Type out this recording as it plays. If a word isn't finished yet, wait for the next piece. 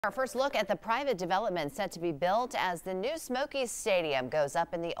Our first look at the private development set to be built as the new Smokies Stadium goes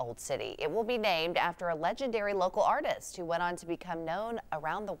up in the Old City. It will be named after a legendary local artist who went on to become known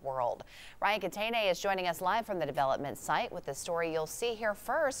around the world. Ryan Katane is joining us live from the development site with the story you'll see here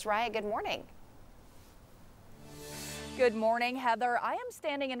first. Ryan, good morning. Good morning, Heather. I am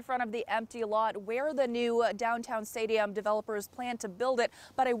standing in front of the empty lot where the new downtown stadium developers plan to build it,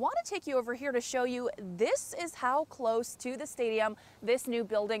 but I want to take you over here to show you this is how close to the stadium this new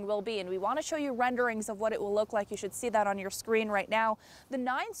building will be, and we want to show you renderings of what it will look like. You should see that on your screen right now. The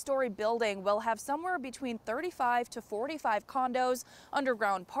 9-story building will have somewhere between 35 to 45 condos,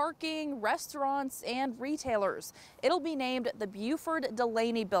 underground parking, restaurants, and retailers. It'll be named the Beauford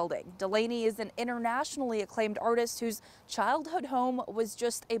Delaney building. Delaney is an internationally acclaimed artist whose childhood home was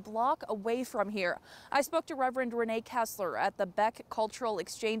just a block away from here. I spoke to Reverend Renee Kessler at the Beck Cultural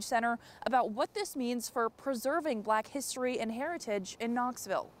Exchange Center about what this means for preserving Black history and heritage in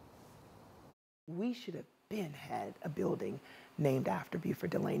Knoxville. We should have had a building named after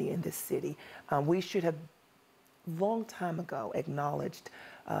Beauford Delaney in this city. We should have long time ago acknowledged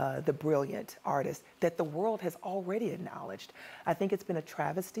the brilliant artist that the world has already acknowledged. I think it's been a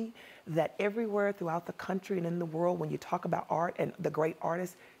travesty that everywhere throughout the country and in the world, when you talk about art and the great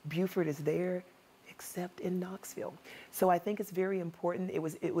artists, Beauford is there, except in Knoxville. So I think it's very important. It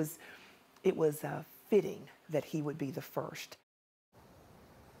was fitting that he would be the first.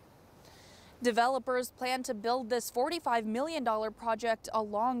 Developers plan to build this $45 million project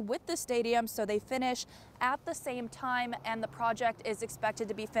along with the stadium, so they finish at the same time, and the project is expected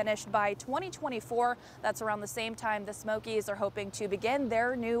to be finished by 2024. That's around the same time the Smokies are hoping to begin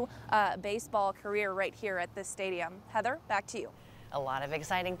their new baseball career right here at this stadium. Heather, back to you. A lot of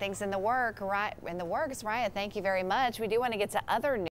exciting things in the works, Ryan. Thank you very much. We do want to get to other news.